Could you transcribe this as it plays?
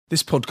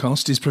This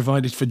podcast is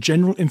provided for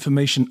general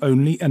information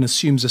only and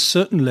assumes a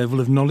certain level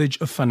of knowledge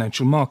of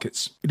financial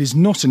markets. It is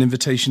not an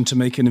invitation to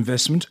make an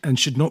investment and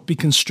should not be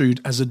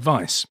construed as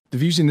advice. The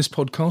views in this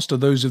podcast are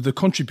those of the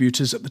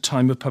contributors at the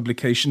time of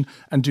publication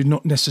and do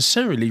not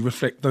necessarily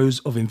reflect those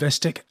of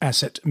Investec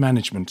Asset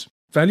Management.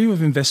 Value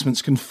of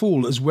investments can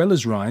fall as well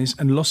as rise,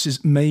 and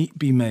losses may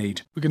be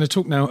made. We're going to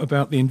talk now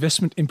about the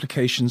investment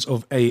implications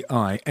of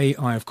AI.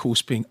 AI, of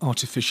course, being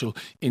artificial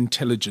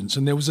intelligence.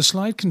 And there was a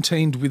slide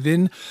contained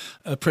within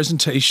a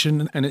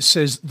presentation, and it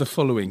says the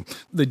following: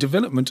 the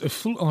development of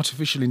full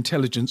artificial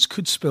intelligence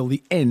could spell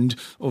the end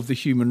of the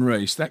human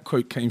race. That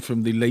quote came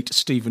from the late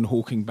Stephen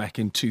Hawking back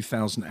in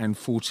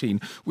 2014.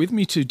 With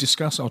me to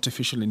discuss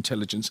artificial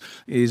intelligence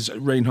is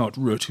Reinhard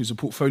Rutt, who's a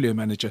portfolio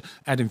manager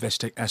at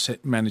Investec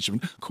Asset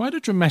Management. Quite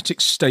a dramatic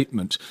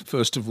statement,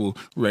 first of all,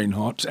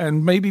 Reinhard.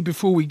 And maybe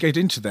before we get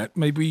into that,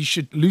 maybe you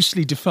should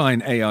loosely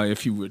define AI,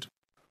 if you would.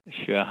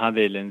 Sure. Hi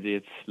there, Lindsay.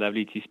 It's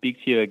lovely to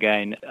speak to you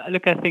again.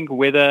 Look, I think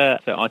whether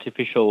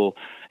artificial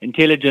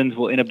intelligence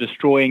will end up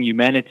destroying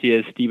humanity,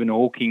 as Stephen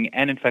Hawking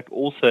and, in fact,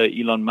 also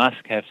Elon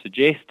Musk have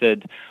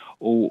suggested,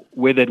 or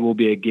whether it will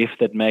be a gift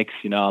that makes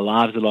our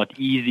lives a lot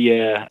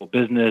easier for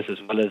business as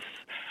well as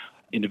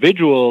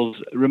individuals,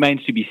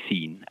 remains to be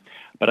seen.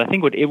 But I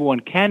think what everyone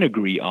can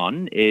agree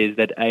on is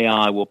that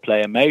AI will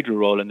play a major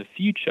role in the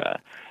future.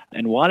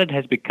 And while it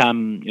has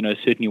become,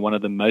 certainly one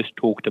of the most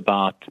talked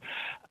about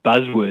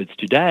buzzwords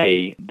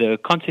today, the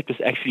concept is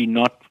actually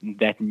not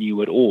that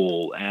new at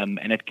all. And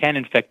it can,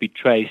 in fact, be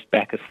traced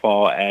back as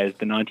far as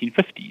the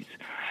 1950s.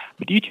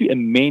 But due to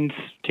immense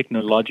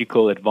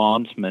technological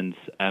advancements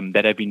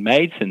that have been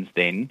made since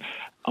then,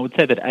 I would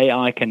say that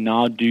AI can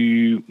now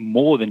do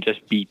more than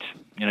just beat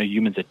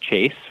humans at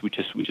chess, which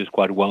is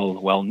quite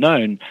well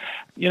known,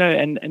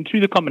 and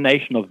through the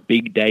combination of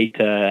big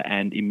data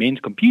and immense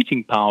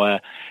computing power,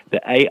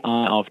 the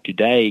AI of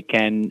today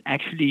can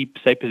actually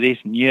possess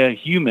near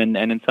human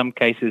and in some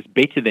cases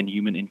better than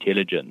human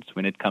intelligence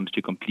when it comes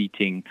to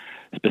completing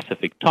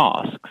specific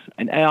tasks.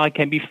 And AI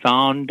can be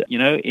found,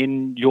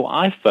 in your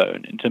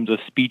iPhone in terms of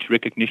speech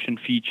recognition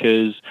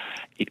features.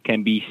 It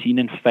can be seen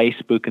in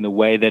Facebook in the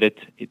way that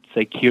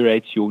it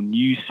curates your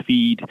news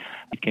feed.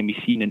 It can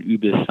be seen in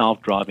Uber's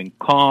self-driving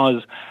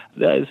cars.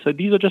 So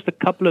these are just a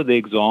couple of the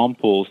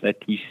examples that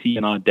we see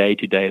in our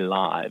day-to-day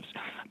lives.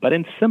 But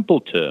in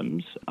simple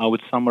terms, I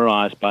would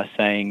summarize by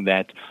saying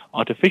that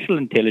artificial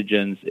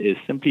intelligence is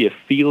simply a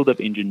field of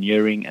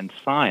engineering and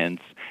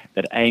science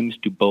that aims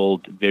to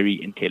build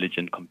very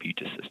intelligent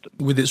computer systems.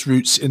 With its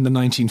roots in the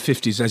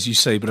 1950s, as you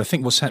say, but I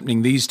think what's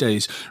happening these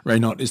days,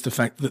 Reinhard, is the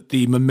fact that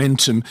the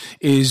momentum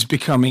is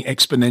becoming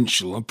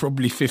exponential.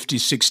 Probably 50s,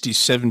 60s,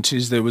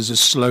 70s, there was a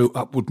slow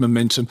upward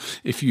momentum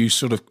if you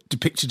sort of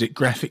depicted it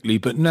graphically,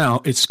 but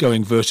now it's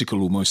going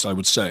vertical almost, I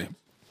would say.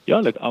 Yeah,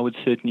 look, I would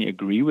certainly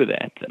agree with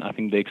that. And I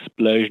think the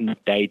explosion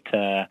of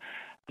data,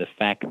 the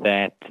fact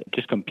that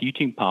just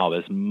computing power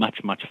is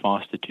much, much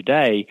faster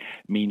today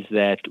means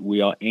that we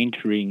are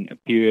entering a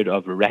period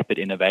of rapid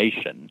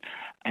innovation.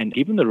 And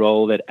given the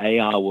role that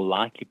AI will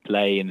likely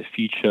play in the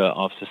future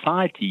of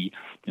society,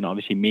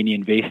 obviously many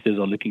investors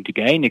are looking to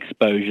gain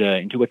exposure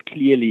into what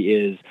clearly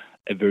is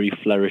a very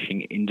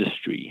flourishing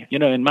industry.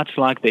 And much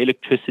like the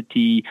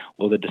electricity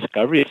or the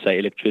discovery of, say,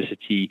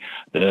 electricity,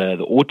 the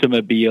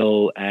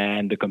automobile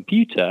and the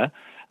computer,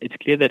 it's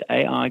clear that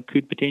AI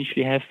could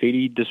potentially have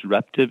fairly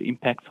disruptive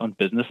impacts on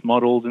business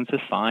models and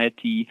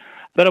society.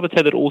 But I would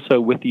say that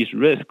also with these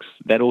risks,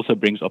 that also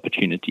brings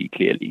opportunity,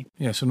 clearly.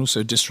 Yes, and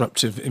also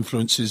disruptive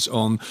influences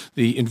on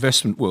the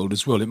investment world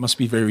as well. It must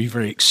be very,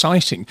 very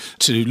exciting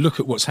to look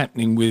at what's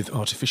happening with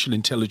artificial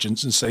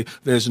intelligence and say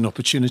there's an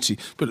opportunity.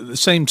 But at the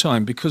same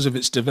time, because of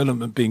its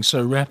development being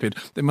so rapid,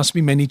 there must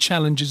be many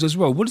challenges as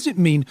well. What does it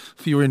mean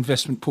for your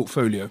investment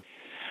portfolio?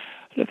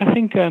 Look, I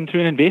think through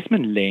an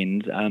investment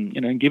lens,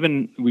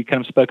 given we kind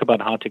of spoke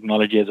about how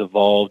technology has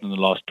evolved in the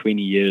last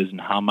 20 years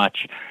and how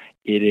much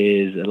it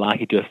is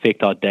likely to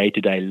affect our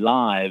day-to-day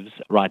lives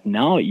right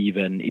now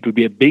even, it would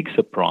be a big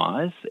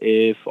surprise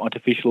if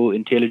artificial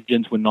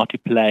intelligence were not to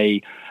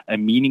play a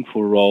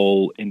meaningful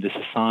role in the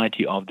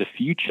society of the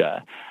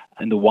future.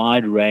 And the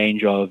wide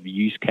range of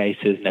use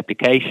cases and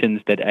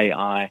applications that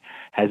AI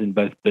has in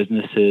both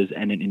businesses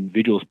and in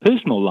individuals'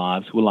 personal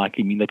lives will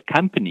likely mean that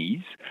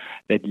companies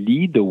that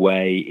lead the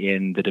way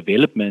in the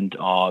development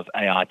of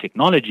AI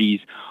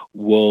technologies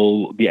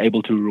will be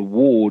able to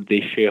reward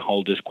their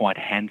shareholders quite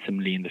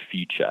handsomely in the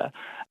future.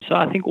 So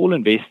I think all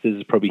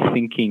investors are probably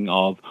thinking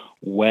of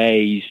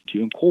ways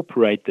to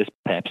incorporate this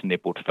perhaps in their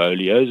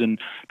portfolios and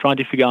trying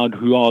to figure out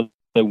who are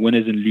the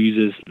winners and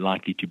losers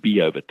likely to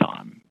be over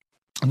time.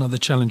 Another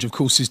challenge, of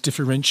course, is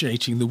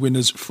differentiating the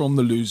winners from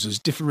the losers,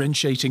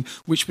 differentiating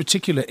which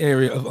particular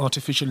area of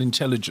artificial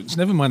intelligence,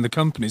 never mind the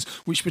companies,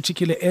 which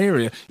particular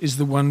area is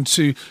the one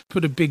to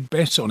put a big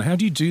bet on. How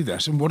do you do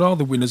that? And what are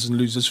the winners and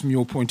losers from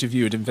your point of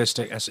view at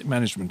Investec Asset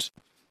Management?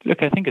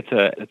 Look, I think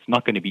it's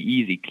not going to be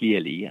easy,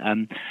 clearly.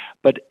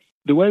 But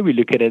The way we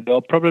look at it, there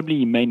are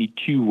probably mainly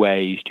two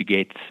ways to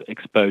get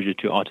exposure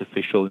to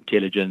artificial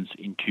intelligence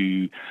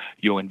into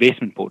your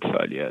investment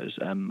portfolios.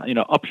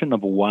 Option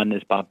number one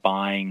is by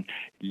buying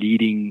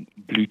leading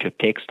blue chip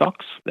tech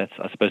stocks. That's,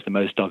 I suppose, the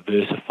most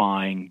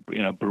diversifying,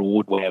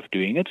 broad way of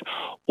doing it,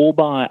 or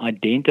by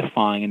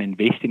identifying and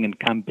investing in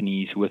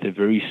companies with a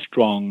very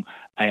strong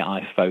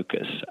AI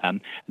focus.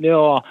 There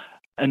are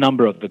a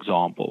number of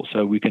examples.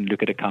 So we can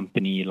look at a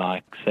company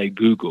like, say,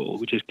 Google,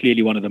 which is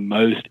clearly one of the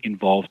most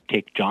involved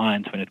tech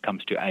giants when it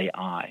comes to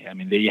AI. I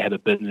mean, there you have a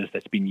business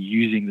that's been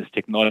using this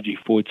technology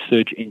for its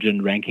search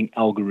engine ranking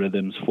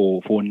algorithms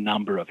for a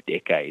number of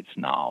decades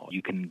now.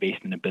 You can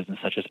invest in a business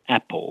such as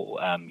Apple,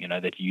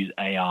 that use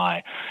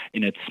AI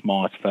in its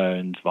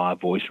smartphones via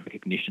voice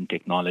recognition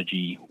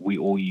technology. We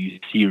all use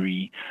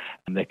Siri,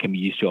 and that can be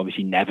used to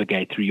obviously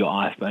navigate through your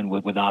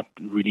iPhone without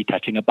really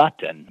touching a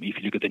button. If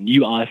you look at the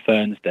new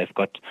iPhones, they've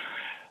got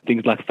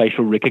things like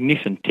facial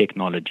recognition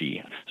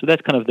technology. So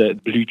that's kind of the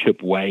blue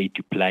chip way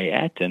to play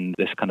at, and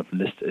this kind of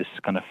list is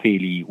kind of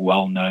fairly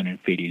well known and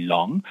fairly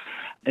long.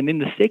 And then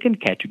the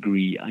second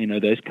category,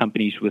 those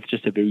companies with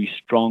just a very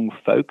strong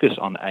focus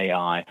on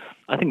AI,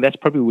 I think that's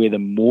probably where the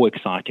more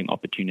exciting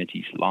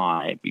opportunities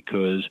lie,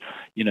 because,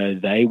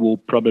 they will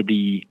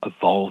probably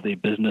evolve their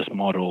business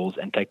models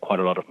and take quite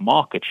a lot of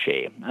market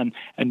share. And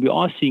we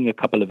are seeing a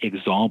couple of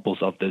examples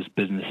of those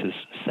businesses,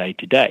 say,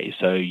 today.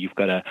 So you've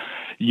got a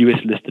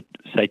US-listed,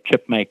 say,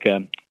 chip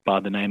maker by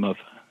the name of,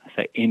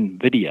 say,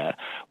 NVIDIA,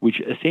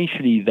 which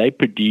essentially they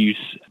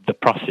produce the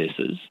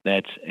processors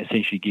that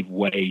essentially give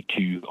way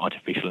to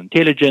artificial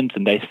intelligence,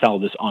 and they sell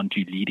this on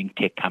to leading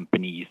tech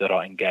companies that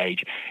are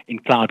engaged in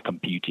cloud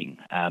computing.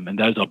 And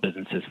those are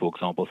businesses, for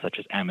example, such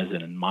as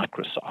Amazon and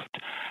Microsoft.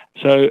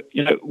 So,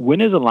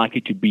 winners are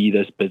likely to be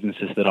those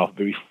businesses that are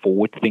very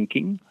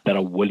forward-thinking, that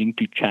are willing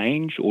to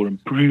change or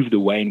improve the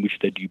way in which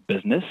they do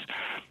business.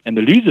 And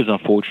the losers,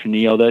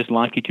 unfortunately, are those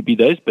likely to be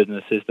those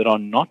businesses that are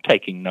not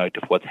taking note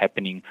of what's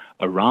happening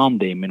around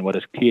them and what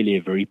is clearly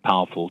a very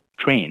powerful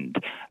trend.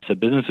 So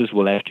businesses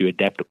will have to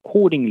adapt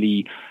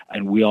accordingly,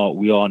 and we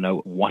are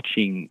now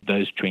watching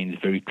those trends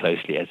very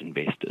closely as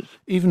investors.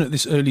 Even at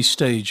this early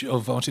stage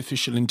of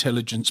artificial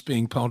intelligence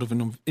being part of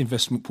an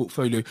investment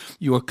portfolio,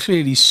 you are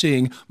clearly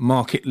seeing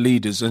market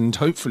leaders, and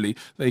hopefully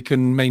they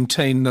can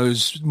maintain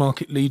those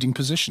market-leading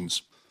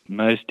positions.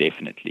 Most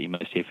definitely.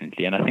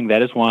 And I think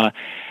that is why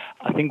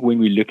I think when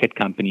we look at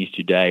companies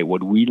today,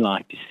 what we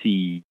like to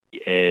see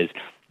is,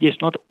 yes,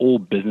 not all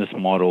business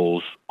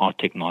models are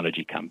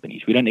technology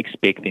companies. We don't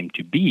expect them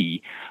to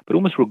be, but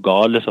almost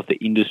regardless of the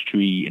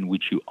industry in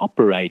which you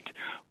operate,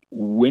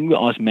 when we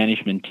ask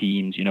management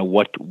teams,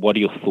 what are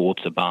your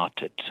thoughts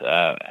about it?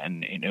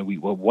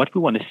 What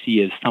we want to see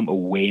is some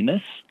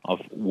awareness of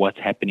what's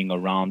happening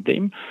around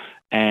them.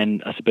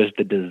 And I suppose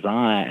the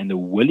desire and the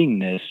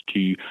willingness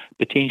to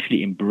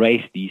potentially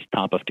embrace these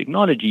type of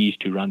technologies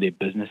to run their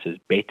businesses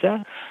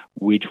better,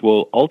 which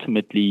will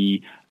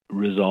ultimately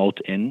result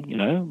in,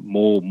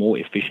 more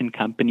efficient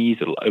companies.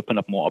 It'll open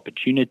up more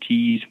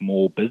opportunities,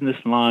 more business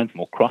lines,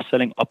 more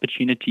cross-selling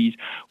opportunities,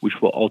 which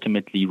will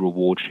ultimately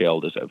reward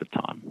shareholders over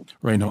time.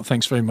 Reinhard,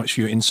 thanks very much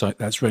for your insight.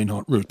 That's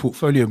Reinhard Rood,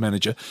 Portfolio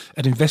Manager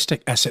at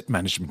Investec Asset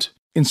Management.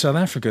 In South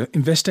Africa,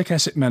 Investec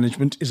Asset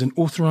Management is an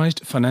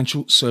authorized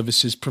financial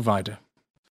services provider.